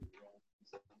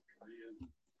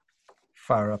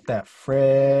Fire up that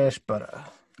fresh butter.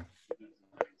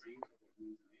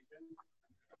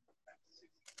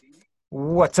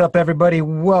 What's up, everybody?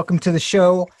 Welcome to the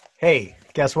show. Hey,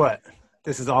 guess what?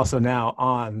 This is also now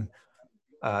on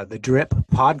the Drip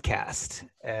podcast,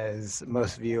 as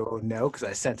most of you know, because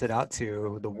I sent it out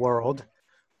to the world.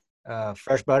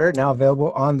 Fresh butter now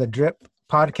available on the Drip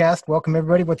podcast. Welcome,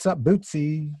 everybody. What's up,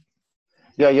 Bootsy?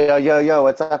 Yo.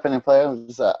 What's happening, player? I'm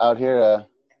just out here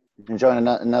enjoying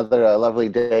another lovely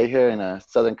day here in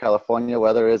Southern California.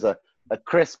 Weather is a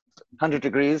crisp 100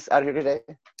 degrees out here today.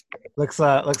 Looks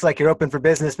like you're open for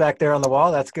business back there on the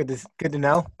wall. That's good to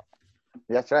know.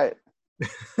 That's right.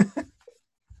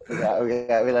 we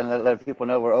let people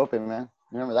know we're open, man.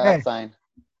 Remember that sign?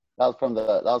 That was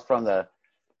from the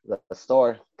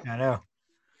store. I know.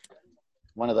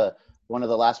 One of the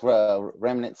last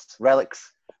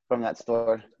relics from that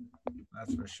store.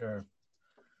 That's for sure.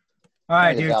 All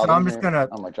right, dude. So I'm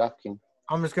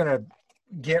just gonna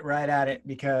get right at it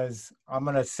because I'm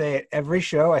gonna say it every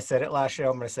show. I said it last show.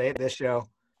 I'm gonna say it this show.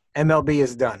 MLB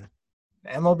is done.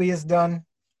 MLB is done.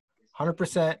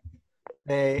 100%.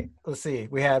 Let's see.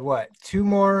 We had what? Two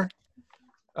more.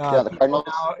 The Cardinals.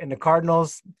 In the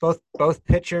Cardinals, both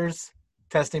pitchers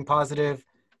testing positive,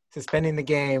 suspending the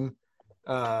game.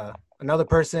 Another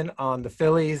person on the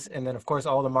Phillies, and then of course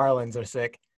all the Marlins are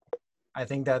sick. I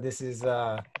think that this is.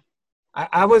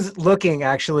 I was looking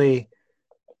actually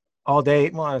all day.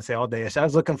 Well, I don't say all day. I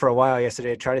was looking for a while yesterday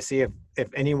to try to see if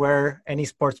anywhere any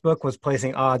sports book was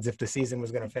placing odds if the season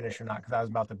was going to finish or not, because I was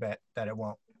about to bet that it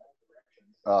won't.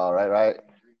 Oh, right.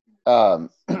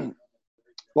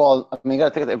 Well, I mean, you got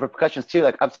to think of the repercussions too.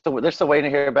 Like, they're still waiting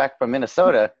to hear back from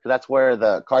Minnesota, because that's where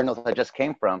the Cardinals had just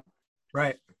came from.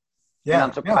 Right. Yeah. And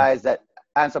I'm surprised that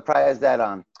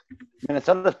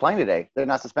Minnesota's playing today. They're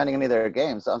not suspending any of their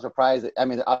games. So I'm surprised. I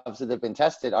mean, obviously they've been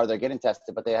tested, or they're getting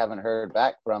tested, but they haven't heard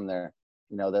back from they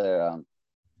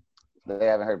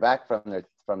haven't heard back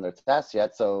from their tests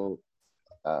yet. So,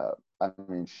 I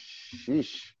mean,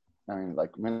 sheesh. I mean,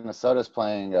 like, Minnesota's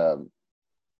playing. Are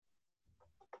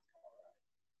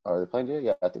they playing today?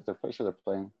 Yeah, I think they're pretty sure they're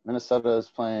playing. Minnesota's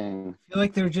playing. I feel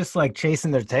like they're just like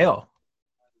chasing their tail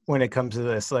when it comes to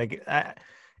this. Like,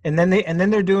 and then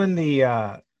they're doing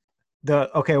the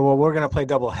okay, well, we're going to play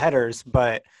double headers,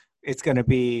 but it's going to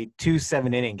be 2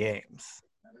 7-inning games.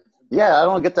 Yeah, I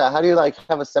don't get that. How do you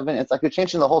have a 7? It's like you're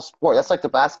changing the whole sport. That's like the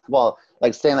basketball,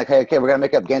 like saying like, hey, okay, we're going to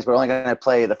make up games, but we're only going to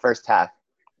play the first half.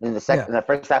 And the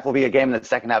first half will be a game, and the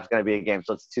second half is going to be a game.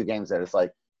 So it's 2 games there. It's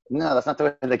like, no, that's not the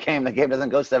way the game. The game doesn't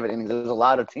go 7 innings. There's a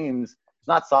lot of teams. It's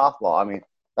not softball. I mean,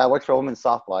 that works for women's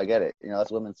softball. I get it.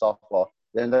 That's women's softball.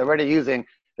 Then they're already using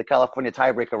the California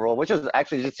tiebreaker rule, which is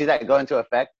actually, did you see that go into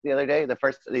effect the other day? The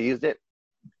first they used it,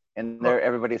 and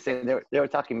everybody's saying they were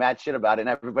talking mad shit about it, and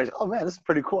everybody's, oh man, this is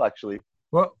pretty cool actually.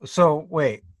 Well, so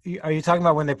wait, are you talking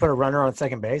about when they put a runner on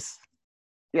second base?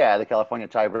 Yeah, the California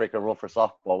tiebreaker rule for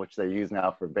softball, which they use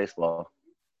now for baseball.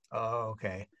 Oh,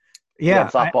 okay. Yeah,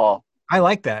 softball. I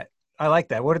like that.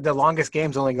 What did the longest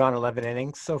games only gone 11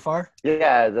 innings so far?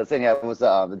 Yeah, the thing. Yeah, it was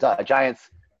the Giants.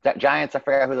 Giants. I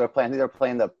forgot who they were playing. They were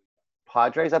playing the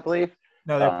Padres, I believe.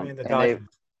 No, they're playing the Dodgers.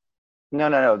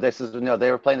 No. They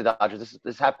were playing the Dodgers.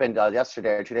 This happened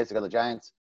yesterday or 2 days ago. The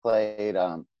Giants played.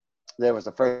 There was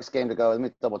the first game to go. Let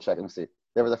me double check. Let me see.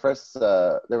 They were the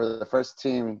first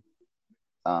team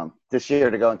this year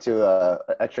to go into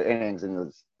extra innings, and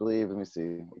was, let me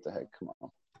see. What the heck? Come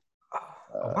on.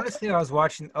 I want to say I was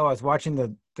watching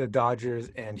the Dodgers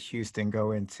and Houston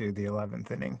go into the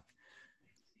 11th inning.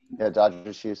 Yeah,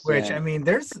 Dodgers, Houston. Which, I mean,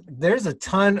 there's a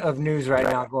ton of news right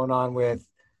now going on with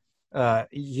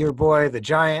your boy, the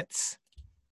Giants,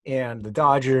 and the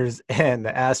Dodgers and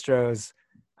the Astros.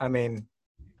 I mean,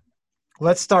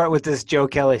 let's start with this Joe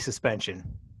Kelly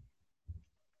suspension.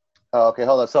 Oh, okay,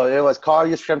 hold on. So it was Carl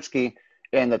Yastrzemski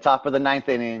in the top of the 9th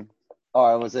inning,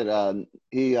 or was it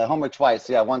he homered twice?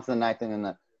 Yeah, once in the 9th inning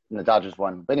and the Dodgers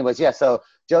won. But anyways, yeah. So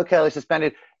Joe Kelly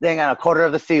suspended. Then on a quarter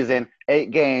of the season,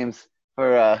 8 games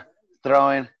for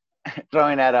throwing at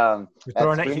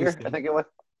Springer. I think it was.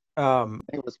 I think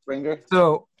it was Springer.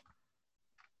 So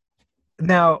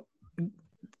now,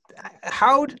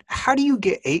 how do you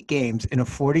get 8 games in a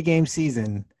 40-game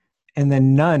season, and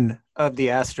then none of the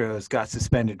Astros got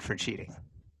suspended for cheating?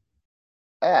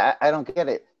 I don't get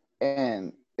it,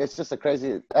 and it's just a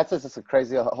crazy. That's just a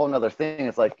crazy whole nother thing.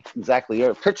 It's like, exactly,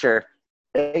 your pitcher.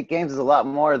 8 games is a lot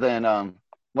more than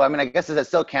Well, I mean, I guess, does that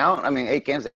still count? I mean, 8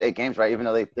 games, right? Even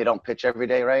though they don't pitch every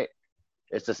day, right?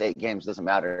 It's just 8 games. Doesn't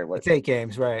matter. It's 8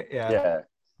 games, right? Yeah. Yeah.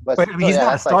 But I mean, he's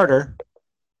not a starter.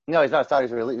 No, he's not a starter.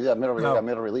 He's a middle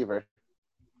reliever.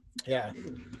 Yeah.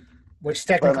 Which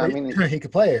technically he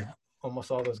could play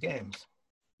almost all those games.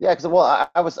 Yeah,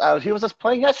 because he was just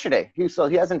playing yesterday. He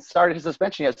hasn't started his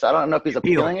suspension yet, so I don't know if he's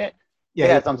appealing it. Yeah,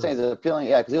 that's what I'm saying. He's appealing.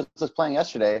 Yeah, because he was just playing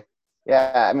yesterday.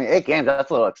 Yeah, I mean 8 games. That's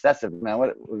a little excessive, man.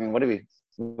 What are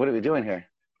we doing here?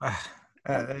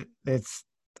 It's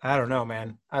I don't know,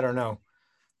 man. I don't know,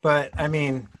 but I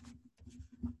mean,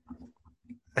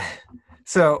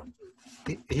 so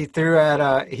he threw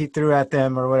at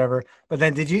them or whatever. But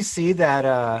then, did you see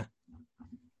that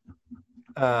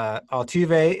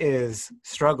Altuve is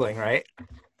struggling, right?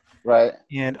 Right.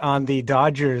 And on the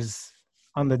Dodgers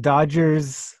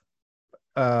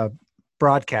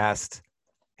broadcast,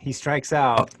 he strikes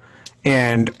out,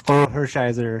 and Oral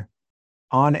Hershiser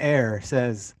on air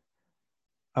says,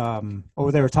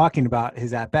 they were talking about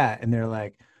his at bat, and they're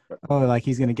like, oh, like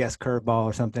he's gonna guess curveball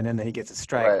or something, and then he gets a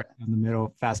strike right in the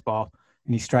middle, fastball,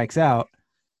 and he strikes out.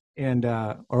 And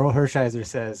Oral Hershiser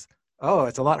says, "Oh,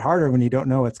 it's a lot harder when you don't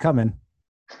know what's coming."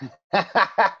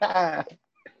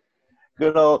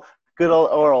 Good old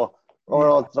Oral.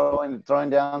 Oral throwing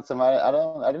down some. I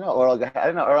didn't know Oral. I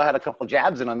didn't know Oral had a couple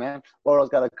jabs in him, man. Oral's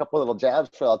got a couple little jabs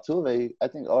for Altuve. I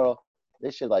think Oral,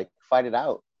 they should like fight it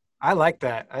out. I like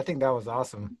that. I think that was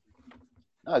awesome.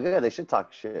 Oh, good. They should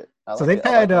talk shit. So they've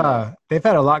had a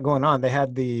lot going on. They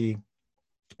had the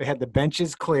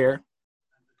benches clear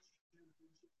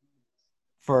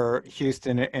for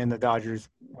Houston, and the Dodgers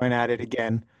went at it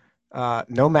again.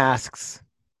 No masks.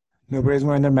 Nobody's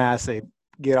wearing their masks. They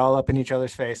get all up in each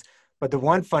other's face. But the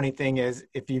one funny thing is,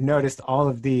 if you've noticed, all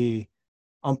of the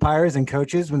umpires and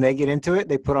coaches, when they get into it,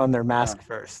 they put on their mask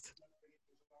first.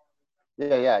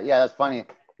 Yeah. That's funny.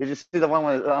 Did you see the one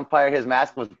where the umpire, his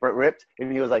mask was ripped,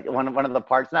 and he was like one of the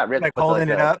parts not ripped, like holding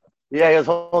it up? Yeah, he was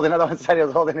holding it up. One side, he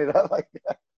was holding it up like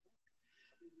that.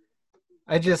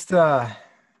 I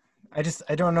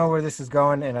don't know where this is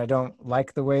going, and I don't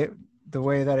like the way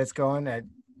that it's going. I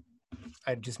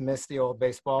just miss the old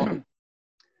baseball.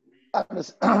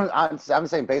 I'm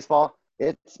saying baseball.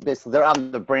 It's basically they're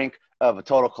on the brink of a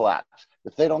total collapse.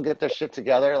 If they don't get their shit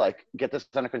together, like get this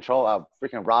under control,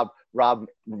 freaking Rob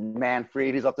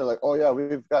Manfred, he's up there like, oh yeah,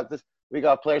 we've got this, we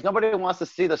got players. Nobody wants to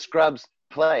see the scrubs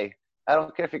play. I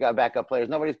don't care if you got backup players.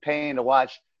 Nobody's paying to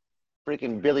watch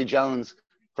freaking Billy Jones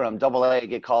from AA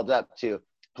get called up to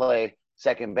play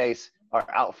second base or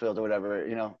outfield or whatever,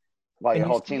 while your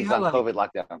whole team's on COVID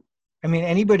lockdown. I mean,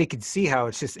 anybody could see how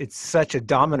it's such a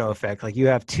domino effect. Like you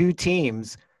have two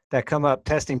teams that come up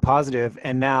testing positive,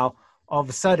 and now all of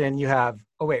a sudden you have,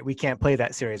 oh wait, we can't play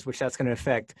that series, which that's going to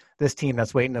affect this team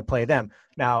that's waiting to play them.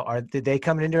 Now, did they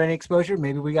come into any exposure?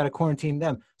 Maybe we got to quarantine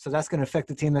them. So that's going to affect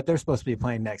the team that they're supposed to be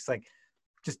playing next. Like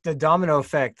just the domino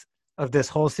effect of this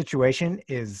whole situation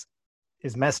is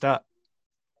messed up.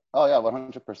 Oh yeah,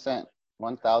 100%,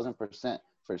 1,000%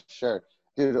 for sure,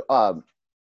 dude.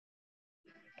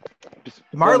 The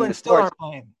Marlins still aren't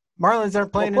playing. Marlins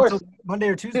aren't playing until Monday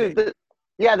or Tuesday. Dude,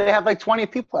 yeah, they have like 20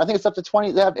 people. I think it's up to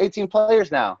 20. They have 18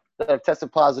 players now that have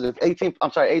tested positive. 18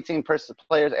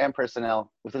 players and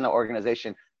personnel within the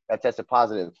organization that tested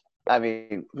positive. I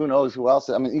mean, who knows who else?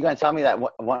 I mean, you're going to tell me that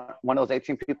one of those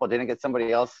 18 people didn't get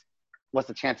somebody else? What's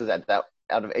the chances that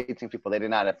out of 18 people, they did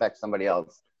not affect somebody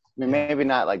else? I mean, maybe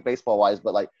not like baseball-wise,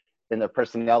 but like in the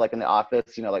personnel, like in the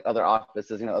office, like other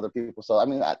offices, other people. So, I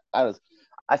mean, I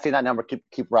see that number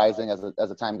keep rising as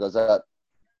the time goes up.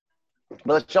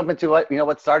 But let's jump into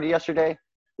what started yesterday?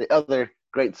 The other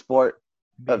great sport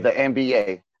of the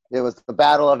NBA. It was the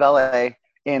Battle of LA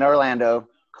in Orlando,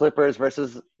 Clippers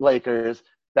versus Lakers,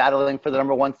 battling for the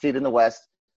number 1 seed in the West.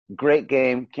 Great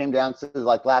game. Came down to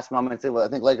like last moments. I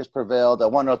think Lakers prevailed,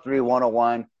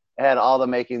 103-101. It had all the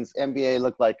makings. NBA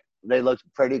looked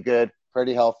pretty good,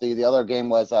 pretty healthy. The other game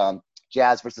was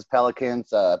Jazz versus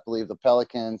Pelicans. I believe the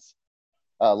Pelicans.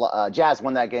 Jazz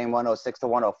won that game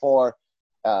 106-104.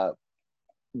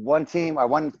 One team or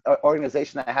one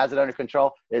organization that has it under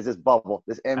control is this bubble,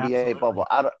 this NBA bubble.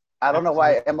 I don't know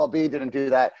why MLB didn't do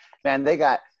that. Man,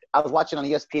 I was watching on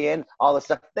ESPN, all the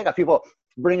stuff. They got people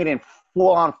bringing in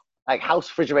full-on like house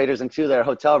refrigerators into their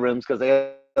hotel rooms because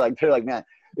they're like, man,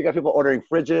 they got people ordering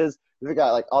fridges. They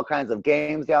got like all kinds of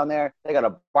games down there. They got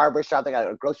a barber shop. They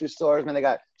got grocery stores. Man, they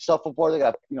got shuffleboard. They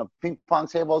got ping pong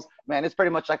tables. Man, it's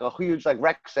pretty much like a huge like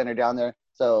rec center down there.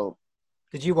 So,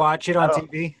 did you watch it on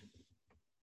TV?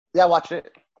 Yeah, I watched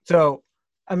it. So,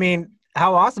 I mean,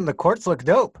 how awesome! The courts look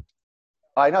dope.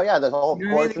 I know, yeah. The whole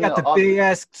courts. They got the big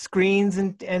ass screens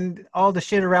and all the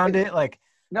shit around it. Like,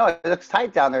 no, it looks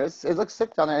tight down there. It looks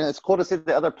sick down there, and it's cool to see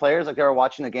the other players like they were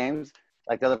watching the games.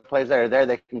 Like the other players that are there,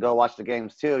 they can go watch the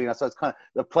games too. So it's kind of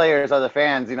the players are the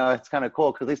fans. It's kind of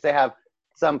cool because at least they have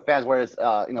some fans. Whereas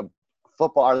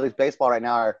football or at least baseball right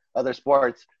now or other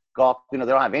sports, golf, they don't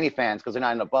have any fans because they're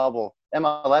not in a bubble.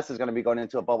 MLS is going to be going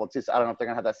into a bubble too, so I don't know if they're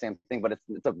going to have that same thing, but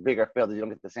it's a bigger field. You don't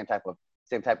get the same type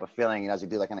of feeling as you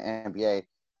do like in the NBA.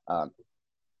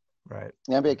 Right.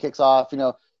 The NBA kicks off. Did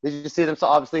you see them? So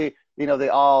obviously, they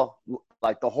all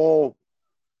like the whole.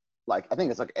 Like I think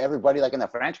it's like everybody like in the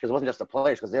French because it wasn't just the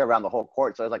players because they're around the whole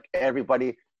court. So it's like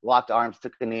everybody locked arms,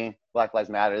 took a knee. Black Lives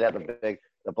Matter. They have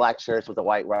the black shirts with the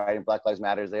white writing. Black Lives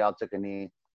Matters. They all took a knee.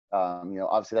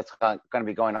 Obviously that's going to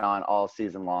be going on all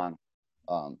season long.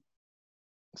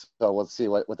 So we'll see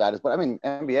what that is. But I mean,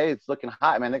 NBA is looking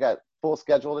hot, man. They got full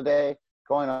schedule today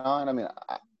going on. I mean,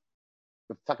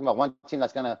 we're talking about one team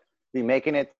that's going to be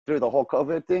making it through the whole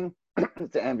COVID thing.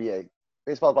 It's the NBA.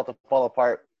 Baseball's about to fall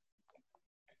apart.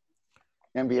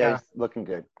 NBA is looking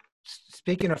good.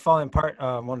 Speaking of falling apart,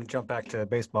 I want to jump back to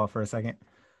baseball for a second.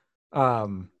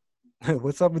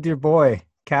 What's up with your boy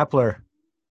Kapler?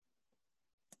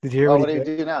 Did you hear what did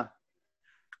he do now?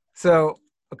 So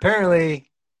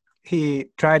apparently, he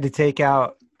tried to take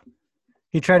out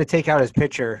his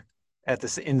pitcher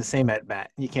in the same at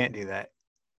bat. You can't do that.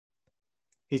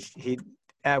 He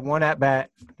at one at bat,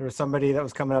 there was somebody that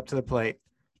was coming up to the plate.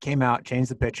 Came out,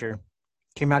 changed the pitcher.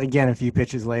 Came out again a few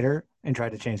pitches later and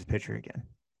tried to change the pitcher again.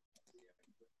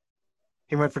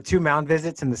 He went for 2 mound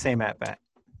visits in the same at bat.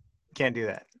 Can't do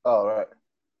that. Oh, right.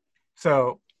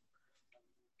 So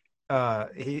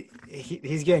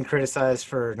he's getting criticized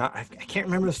for not. I can't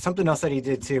remember something else that he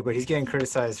did too, but he's getting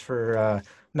criticized for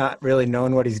not really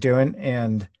knowing what he's doing.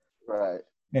 And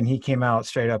he came out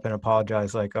straight up and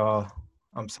apologized, like, "Oh,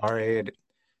 I'm sorry.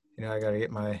 I got to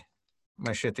get my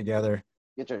shit together.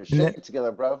 Get your shit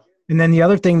together, bro." And then the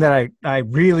other thing that I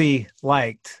really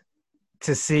liked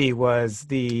to see was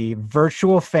the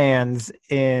virtual fans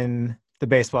in the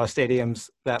baseball stadiums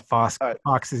that Fox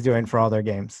is doing for all their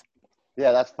games.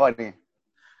 Yeah, that's funny.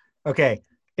 Okay,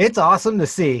 it's awesome to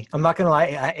see. I'm not gonna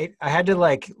lie. I had to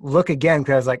look again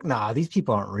because I was like, nah, these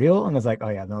people aren't real. And I was like, oh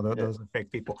yeah, no, those are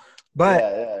fake people.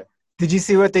 But did you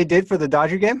see what they did for the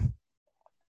Dodger game?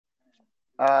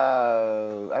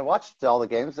 I watched all the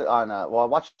games on. I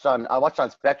watched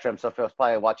on Spectrum. So if I was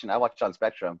probably watching, I watched on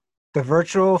Spectrum. The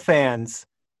virtual fans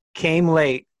came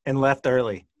late and left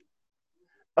early.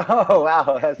 Oh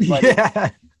wow, that's funny. Yeah.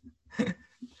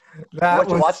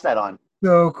 What'd you watch that on?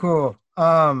 So cool.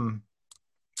 I mean,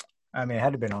 it had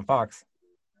to have been on Fox.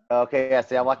 Okay, yeah.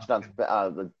 See, I watched it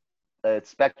on the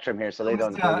Spectrum here, so they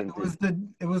don't.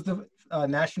 It was the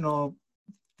national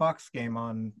Fox game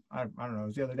on. I don't know. It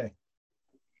was the other day.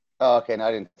 Oh, okay. No,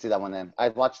 I didn't see that one then. I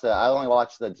only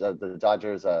watched the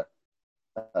Dodgers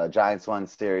Giants one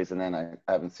series, and then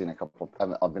I haven't seen a couple.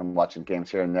 I've been watching games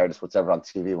here and there, just whatever on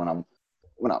TV when I'm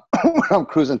when I'm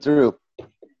cruising through.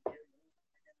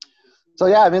 So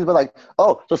yeah, I mean, but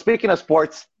so speaking of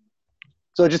sports,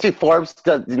 so did you see Forbes?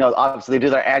 Obviously they do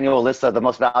their annual list of the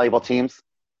most valuable teams.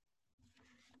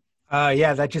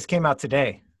 Yeah, that just came out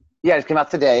today. Yeah, it came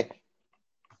out today.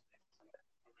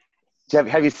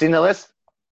 Have you seen the list?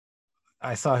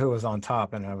 I saw who was on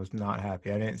top, and I was not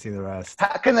happy. I didn't see the rest.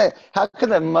 How can the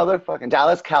motherfucking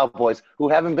Dallas Cowboys, who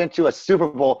haven't been to a Super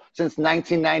Bowl since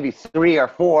 1993 or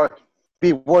 4,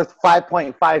 be worth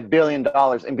 $5.5 billion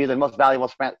and be the most valuable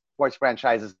sports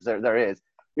franchises there is?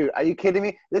 Dude, are you kidding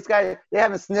me? This guy, they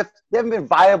haven't been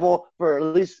viable for at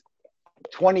least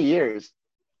 20 years.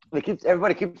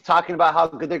 Everybody keeps talking about how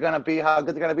good they're gonna be. I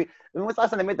mean, when's the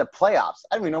last time they made the playoffs?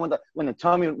 I don't even know when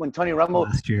Tony Romo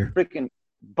last year freaking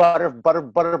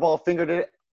butterball fingered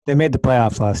it. They made the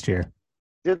playoffs last year.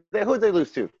 Who'd they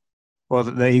lose to? Well,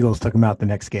 the Eagles took them out the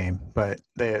next game, but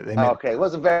they made okay. It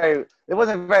wasn't very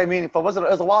meaningful. It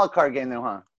was a wild card game though,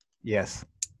 huh? Yes.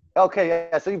 Okay,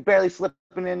 yeah. So you're barely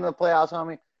slipping into the playoffs,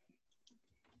 homie.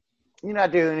 You're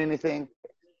not doing anything.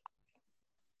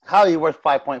 How are you worth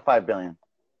 $5.5 billion?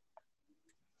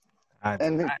 I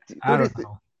don't know.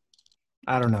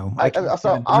 I don't know. I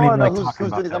want to know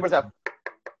who's doing these numbers out.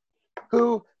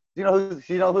 Who do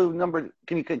you know who number?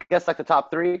 Can you guess the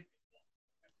top 3?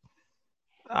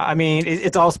 I mean,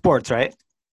 it's all sports, right?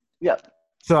 Yeah.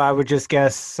 So I would just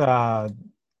guess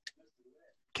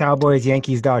Cowboys,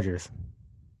 Yankees, Dodgers.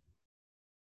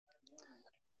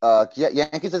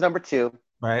 Yankees is number 2.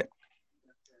 Right.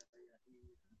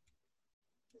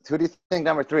 Who do you think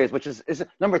number 3 is? Which is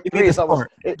number 3 is almost.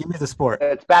 Give me the sport.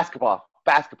 It's basketball.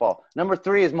 Basketball. Number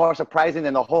 3 is more surprising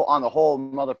than the whole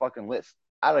motherfucking list.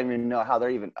 I don't even know how they're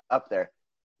even up there.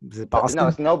 Is it Boston? No,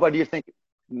 it's nobody you think.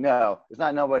 No, it's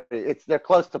not nobody. They're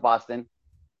close to Boston.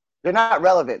 They're not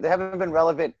relevant. They haven't been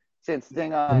relevant since the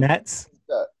Nets.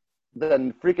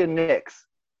 The freaking Knicks.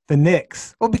 The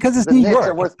Knicks. Well, because it's New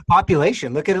York. It's the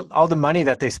population. Look at all the money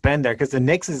that they spend there. Because the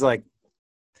Knicks is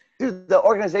Dude, the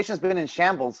organization's been in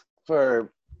shambles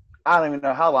for I don't even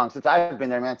know how long since I've been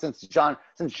there, man. Since John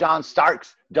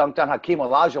Starks dunked on Hakeem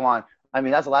Olajuwon. I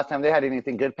mean, that's the last time they had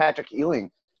anything good. Patrick Ewing,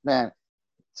 man.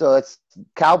 So it's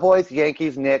Cowboys,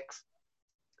 Yankees, Knicks,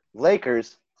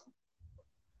 Lakers.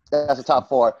 That's the top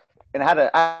four. And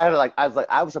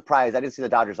I was surprised I didn't see the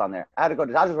Dodgers on there. I had to go.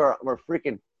 The Dodgers were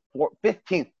freaking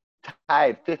 15th,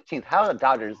 tied 15th. How are the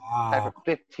Dodgers tied for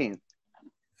 15th?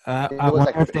 I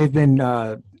wonder if they've been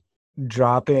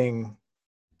dropping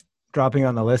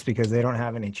on the list because they don't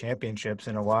have any championships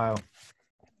in a while.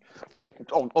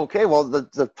 Oh, okay. Well,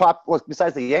 the top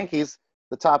besides the Yankees,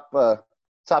 the top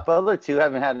other two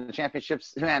haven't had the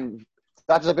championships. Man,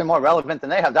 Dodgers have been more relevant than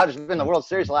they have. Dodgers have been in the World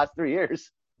Series the last 3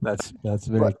 years. That's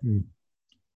very true.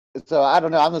 So I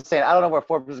don't know. I'm just saying I don't know where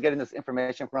Forbes is getting this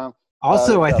information from.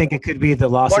 Also, I think it could be the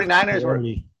loss 49ers of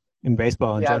priority in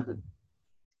baseball in general.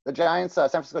 The Giants, San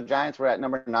Francisco Giants were at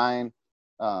number 9.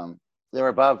 They were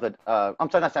above the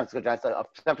I'm sorry, not San Francisco Giants.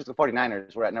 San Francisco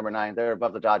 49ers were at number 9. They're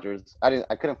above the Dodgers. I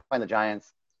couldn't find the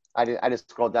Giants. I just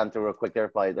scrolled down through real quick. They're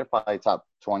probably top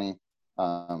 20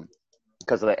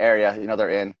 because of the area. You know, they're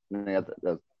in. They're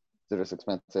just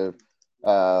expensive.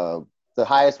 The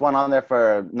highest one on there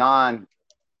for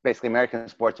basically American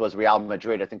sports was Real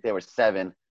Madrid. I think they were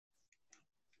 7.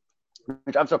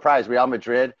 Which I'm surprised. Real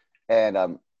Madrid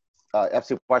and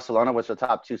FC Barcelona, which are the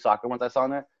top 2 soccer ones I saw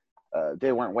in there.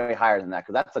 They weren't way higher than that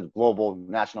because that's a global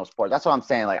national sport. That's what I'm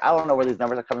saying. Like, I don't know where these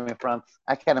numbers are coming from.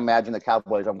 I can't imagine the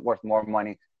Cowboys are worth more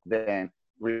money than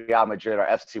Real Madrid or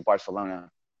FC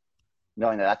Barcelona,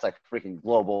 knowing that that's like freaking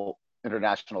global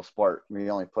international sport. We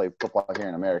only play football here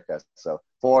in America. So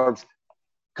Forbes,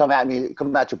 come at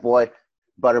your boy,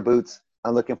 Butter Boots.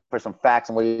 I'm looking for some facts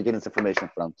and where you're getting this information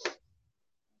from.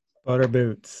 Butter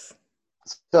Boots.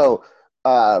 So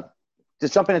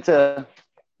just jumping into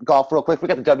golf real quick. We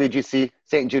got the WGC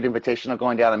St. Jude Invitational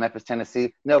going down in Memphis,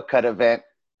 Tennessee. No cut event.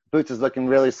 Boots is looking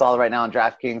really solid right now on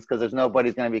DraftKings because there's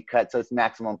nobody's going to be cut, so it's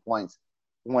maximum points.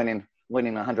 Winning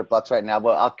 $100 right now.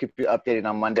 But I'll keep you updated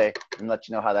on Monday and let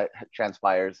you know how that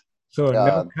transpires. So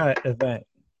no cut event.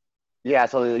 Yeah,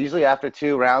 so usually after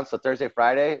 2 rounds, so Thursday,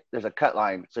 Friday, there's a cut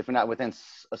line. So if you're not within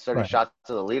a certain shot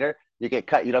to the leader, you get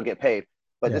cut. You don't get paid.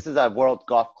 But this is a World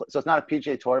Golf – so it's not a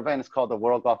PGA Tour event. It's called the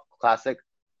World Golf Classic,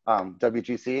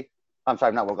 WGC. I'm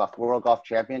sorry, not World Golf, World Golf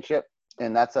Championship.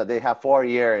 And that's they have 4 a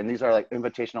year, and these are like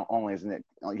invitational onlys, and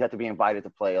you have to be invited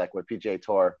to play like with PGA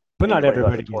Tour. But not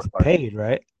everybody gets paid,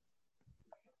 right?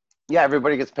 Yeah,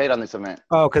 everybody gets paid on this event.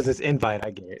 Oh, because it's invite, I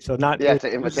get it. So not it's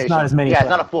an invitation. It's not as many. Yeah, it's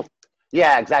not a full.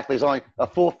 Yeah, exactly. It's only a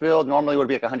full field. Normally would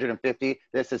be like 150.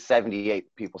 This is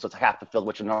 78 people, so it's half the field,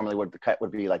 which normally the cut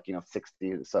would be like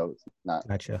 60. So it's not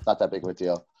that big of a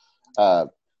deal.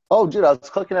 Oh, dude, I was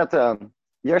clicking at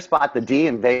your spot, the D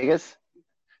in Vegas,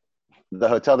 the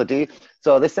Hotel the D.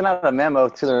 So they sent out a memo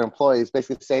to their employees,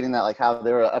 basically stating that like how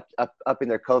they were upping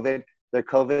their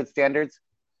COVID standards.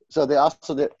 So they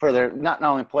also did for their not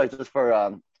only employees, just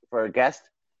for guests,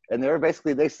 and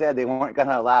they said they weren't going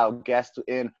to allow guests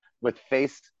in with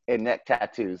face and neck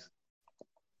tattoos.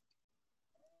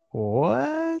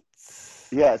 What?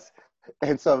 Yes.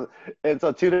 And so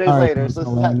 2 days later,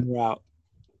 so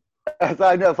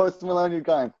I know Post Malone, you're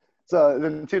gone. So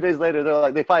then 2 days later, they're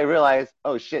like, they probably realized,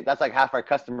 oh shit, that's like half our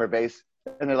customer base,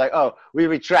 and they're like, oh, we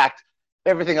retract.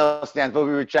 Everything else stands, but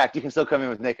we retract. You can still come in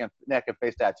with neck and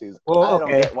face tattoos. Well, I don't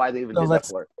get why they even did that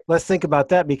for. Let's think about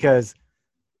that because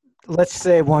let's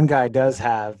say one guy does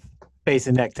have face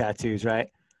and neck tattoos, right?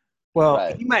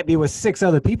 Well, he might be with 6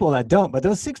 other people that don't, but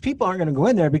those 6 people aren't going to go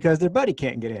in there because their buddy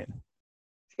can't get in.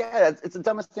 Yeah, it's the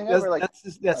dumbest thing ever. Like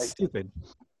that's stupid.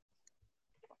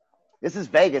 This is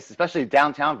Vegas, especially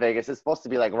downtown Vegas. It's supposed to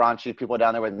be like raunchy people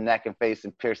down there with neck and face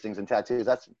and piercings and tattoos.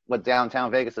 That's what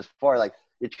downtown Vegas is for. Like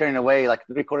you're turning away like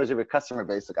 3/4 of your customer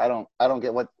base. Like I don't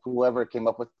get what whoever came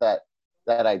up with that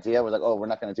idea was like, oh, we're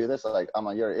not going to do this. Like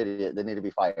you're an idiot. They need to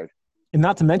be fired. And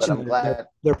not to mention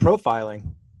they're profiling.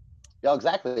 Yeah,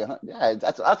 exactly. Yeah,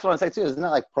 that's what I'm saying too. Isn't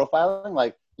that like profiling,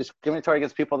 like discriminatory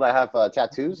against people that have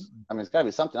tattoos? I mean, it's got to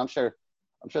be something. I'm sure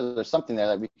there's something there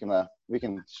that we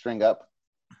can string up.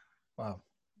 Wow,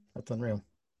 that's unreal.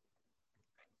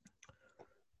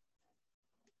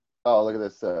 Oh, look at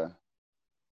this.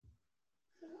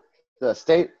 The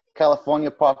state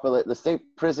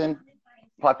prison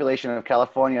population of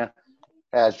California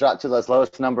has dropped to the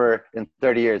lowest number in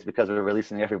 30 years because we're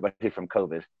releasing everybody from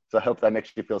COVID. So I hope that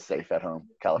makes you feel safe at home,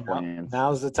 Californians.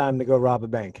 Now's the time to go rob a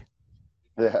bank.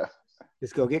 Yeah.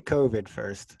 Just go get COVID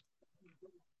first.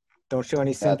 Don't show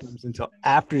any symptoms until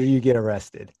after you get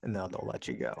arrested, and then they'll let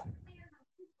you go.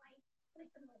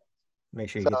 Make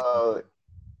sure you get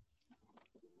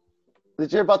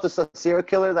Did you hear about this serial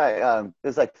killer that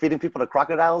is like feeding people to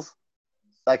crocodiles?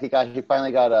 Like he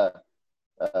finally got a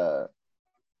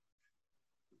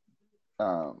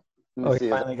let me Oh, he see.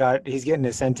 finally got. He's getting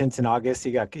his sentence in August.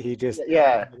 He just.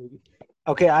 Yeah,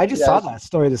 Okay, I just yeah, saw that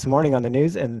story this morning on the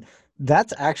news, and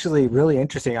that's actually really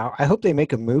interesting. I hope they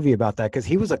make a movie about that because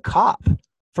he was a cop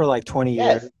for like 20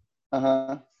 years, yes.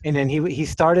 Uh-huh. and then he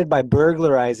started by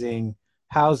burglarizing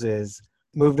houses,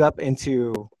 moved up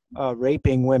into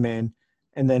raping women,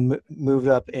 and then moved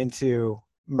up into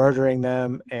murdering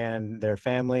them and their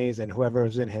families and whoever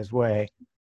was in his way.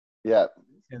 Yeah.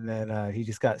 And then he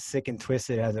just got sick and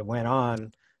twisted as it went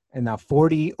on. And now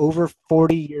 40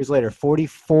 years later,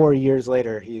 44 years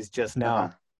later, he's just now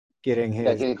Uh-huh. getting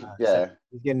Yeah, his yeah.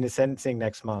 he's getting his sentencing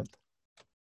next month.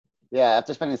 Yeah,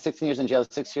 after spending 16 years in jail,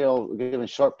 6 year given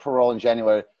short parole in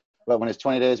January, but when his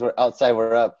 20 days were outside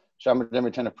were up, Sharma then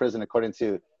returned to prison according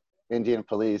to Indian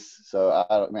police. So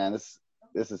I don't, man, this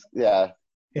is yeah.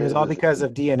 It was all because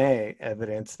of DNA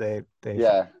evidence. They found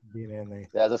Yeah. DNA and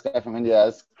Yeah, this guy from India,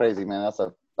 that's crazy, man. That's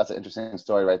an interesting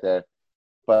story right there.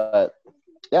 But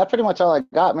yeah, pretty much all I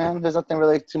got, man. There's nothing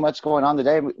really too much going on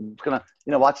today. We're gonna,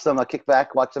 watch some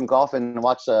kickback, watch some golf, and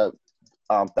watch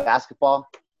basketball.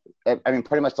 I mean,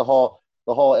 pretty much the whole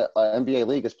NBA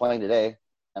league is playing today.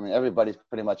 I mean, everybody's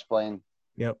pretty much playing.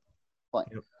 Yep. Playing.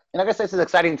 And like I said, it's an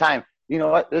exciting time. You know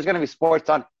what? There's gonna be sports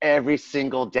on every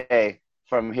single day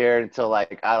from here until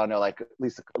like I don't know, like at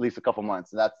least a couple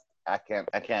months. And that's I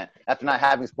can't. After not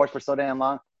having sports for so damn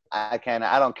long, I can't.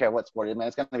 I don't care what sport it is, man.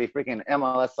 It's gonna be freaking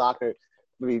MLS soccer. It's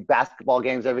gonna be basketball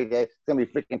games every day. It's gonna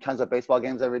be freaking tons of baseball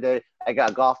games every day. I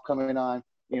got golf coming on.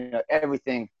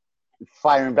 Everything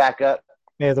firing back up.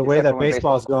 Yeah, the way Except for that when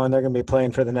baseball's going, they're going to be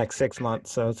playing for the next 6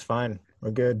 months, so it's fine.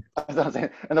 We're good. That's what I'm saying.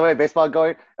 And the way baseball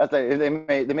going, that's like, they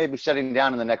may be shutting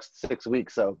down in the next 6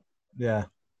 weeks. So Yeah.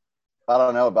 I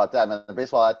don't know about that, man. The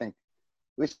baseball, I think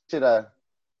we should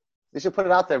put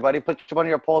it out there, buddy. Put one of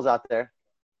your polls out there.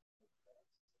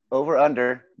 Over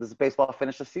under, does baseball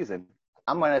finish the season?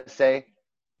 I'm gonna say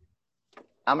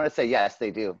yes,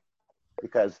 they do,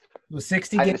 because It was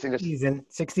 60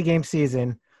 game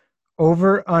season,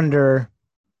 over under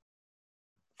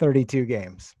 32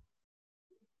 games.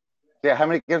 Yeah, how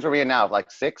many games are we in now? Like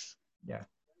 6? Yeah.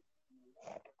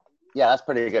 Yeah, that's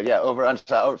pretty good. Yeah, over under,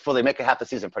 so they make it half the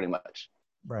season pretty much.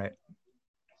 Right.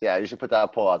 Yeah, you should put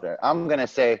that poll out there. I'm gonna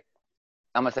say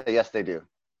yes, they do,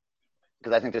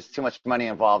 because I think there's too much money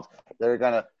involved. They're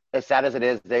gonna, as sad as it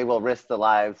is, they will risk the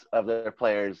lives of their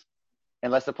players,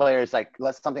 unless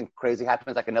something crazy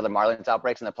happens, like another Marlins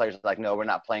outbreaks, and the players are like, no, we're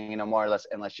not playing no more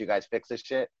unless you guys fix this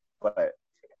shit. But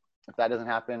if that doesn't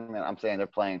happen, man, I'm saying they're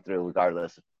playing through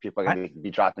regardless. People are gonna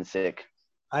be dropping sick.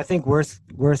 I think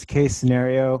worst case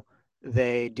scenario,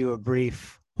 they do a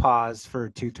brief pause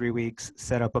for 2-3 weeks,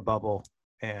 set up a bubble,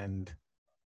 and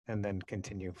then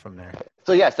continue from there.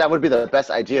 So yes, that would be the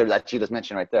best idea that you just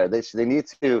mentioned right there. They need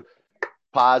to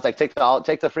pause, like take the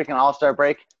freaking All-Star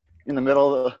break in the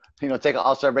middle, take an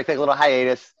All-Star break, take a little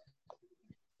hiatus,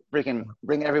 freaking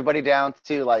bring everybody down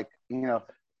to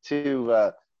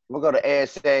we'll go to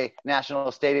ASA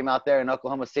National Stadium out there in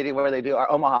Oklahoma City, where they do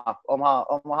our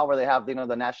Omaha, where they have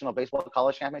the National Baseball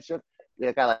College Championship.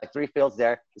 They got like 3 fields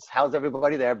there. Just house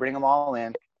everybody there, bring them all in,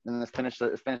 and then let's finish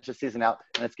the season out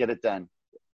and let's get it done.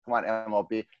 Come on,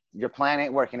 MLB, your plan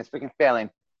ain't working. It's freaking failing.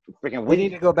 They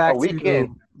need to go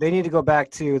back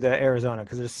to the Arizona,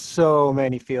 because there's so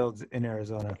many fields in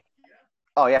Arizona.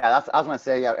 Oh yeah, I was gonna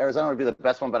say, yeah, Arizona would be the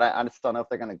best one, but I just don't know if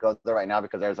they're gonna go there right now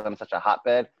because Arizona's such a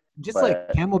hotbed.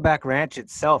 Like Camelback Ranch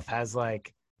itself has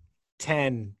like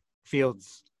 10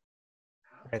 fields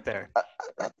right there.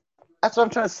 That's what I'm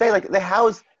trying to say. Like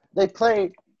they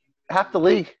play half the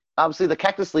league. Obviously, the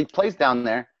Cactus League plays down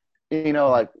there.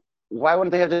 Like, why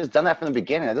wouldn't they have just done that from the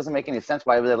beginning? It doesn't make any sense.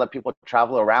 Why would they let people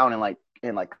travel around and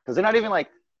because they're not even like.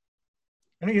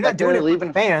 I mean, you're not doing it leaving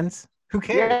for fans. Who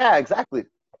cares? Yeah, exactly.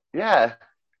 Yeah,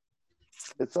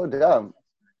 it's so dumb.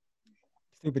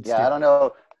 Stupid. I don't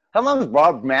know. How long is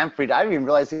Rob Manfred? I didn't even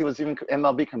realize he was even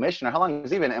MLB commissioner. How long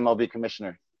has he been MLB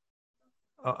commissioner?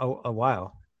 A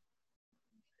while.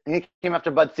 He came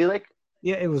after Bud Selig?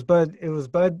 Yeah, it was Bud,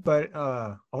 but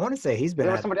I want to say he's been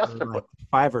at somebody else for like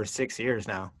 5 or 6 years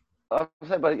now. But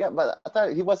I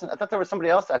thought he wasn't. I thought there was somebody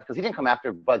else because he didn't come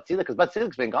after Bud Selig, because Bud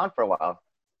Selig's been gone for a while.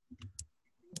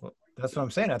 Well, that's what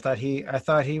I'm saying. I thought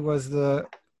he was the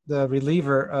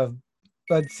reliever of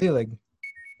Bud Selig.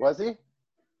 Was he?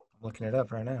 I'm looking it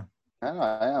up right now.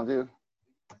 I am, dude.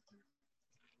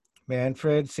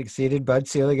 Manfred succeeded Bud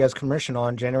Selig as commissioner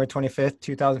on January 25th,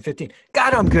 2015.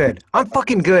 God, I'm good. I'm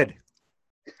fucking good.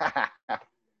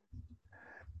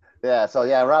 Yeah. So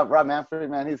yeah, Rob Manfred,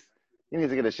 man, He needs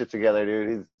to get his shit together,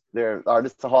 dude. They're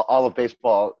artists, all of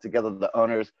baseball together. The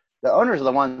owners are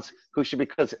the ones who should,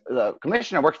 because the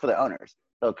commissioner works for the owners.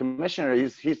 So commissioner,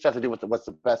 he's trying to do what's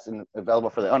the best and available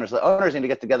for the owners. The owners need to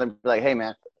get together and be like, hey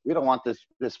man, we don't want this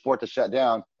sport to shut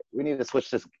down. We need to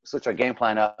switch our game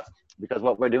plan up because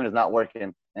what we're doing is not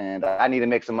working. And I need to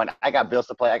make some money. I got bills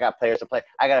to play. I got players to play.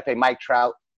 I got to pay Mike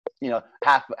Trout,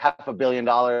 half $1 billion.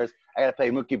 I got to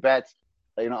pay Mookie Betts,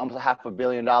 almost $500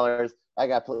 million. I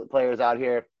got players out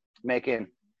here making,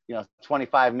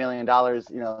 $25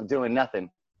 million, doing nothing.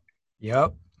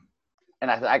 Yep. And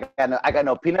I got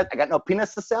no peanuts. I got no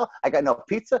peanuts to sell. I got no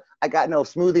pizza. I got no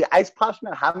smoothie ice pops,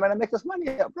 man. How am I gonna make this money,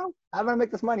 bro? How am I gonna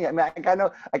make this money? I mean, I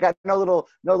got no little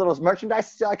merchandise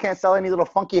to sell. I can't sell any little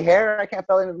funky hair. I can't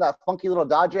sell any of that funky little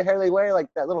Dodger hair they wear, like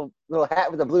that little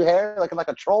hat with the blue hair, looking like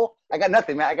a troll. I got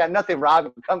nothing, man. I got nothing,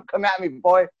 Rob. Come at me,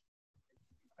 boy.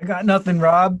 I got nothing,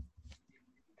 Rob.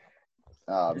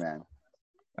 Oh man.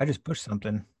 I just pushed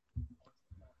something.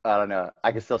 I don't know.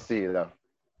 I can still see you though.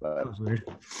 But that was weird.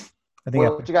 I think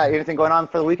what you got? Anything going on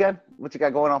for the weekend? What you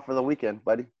got going on for the weekend,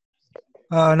 buddy?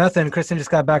 Nothing. Kristen just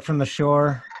got back from the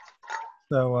shore,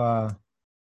 so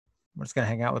we're just gonna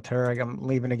hang out with her. I'm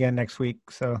leaving again next week,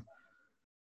 so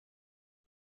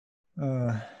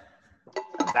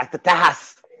back to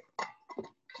Tajas.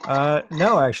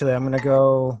 No, actually, I'm gonna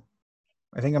go.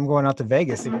 I think I'm going out to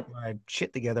Vegas to get my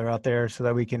shit together out there so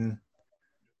that we can.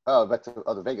 Oh, back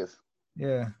to Vegas.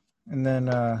 Yeah, and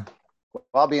then.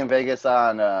 I'll be in Vegas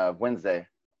on Wednesday,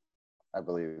 I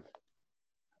believe.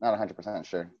 Not 100%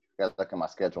 sure. Got to look at my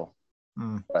schedule.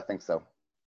 But I think so.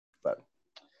 But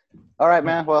all right,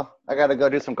 man. Well, I got to go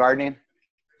do some gardening.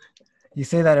 You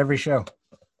say that every show.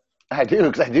 I do,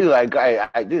 because I do. I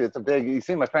do. It's a big. You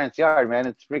see my parents' yard, man.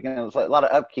 It's freaking. It's a lot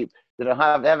of upkeep. They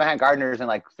haven't had gardeners in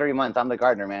like 3 months. I'm the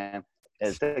gardener, man.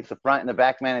 It takes the front and the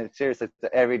back, man. It's seriously, it's an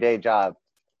everyday job.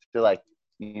 To like.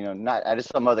 I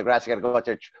just some other grass. I got to go out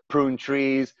there, prune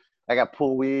trees. I got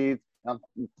pool weeds. I'm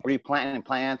replanting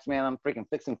plants, man. I'm freaking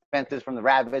fixing fences from the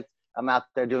rabbits. I'm out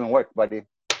there doing work, buddy.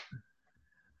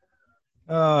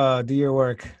 Do your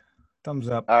work. Thumbs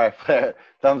up. All right.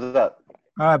 Thumbs up.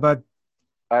 All right, bud.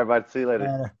 All right, bud. See you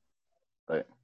later. Bye.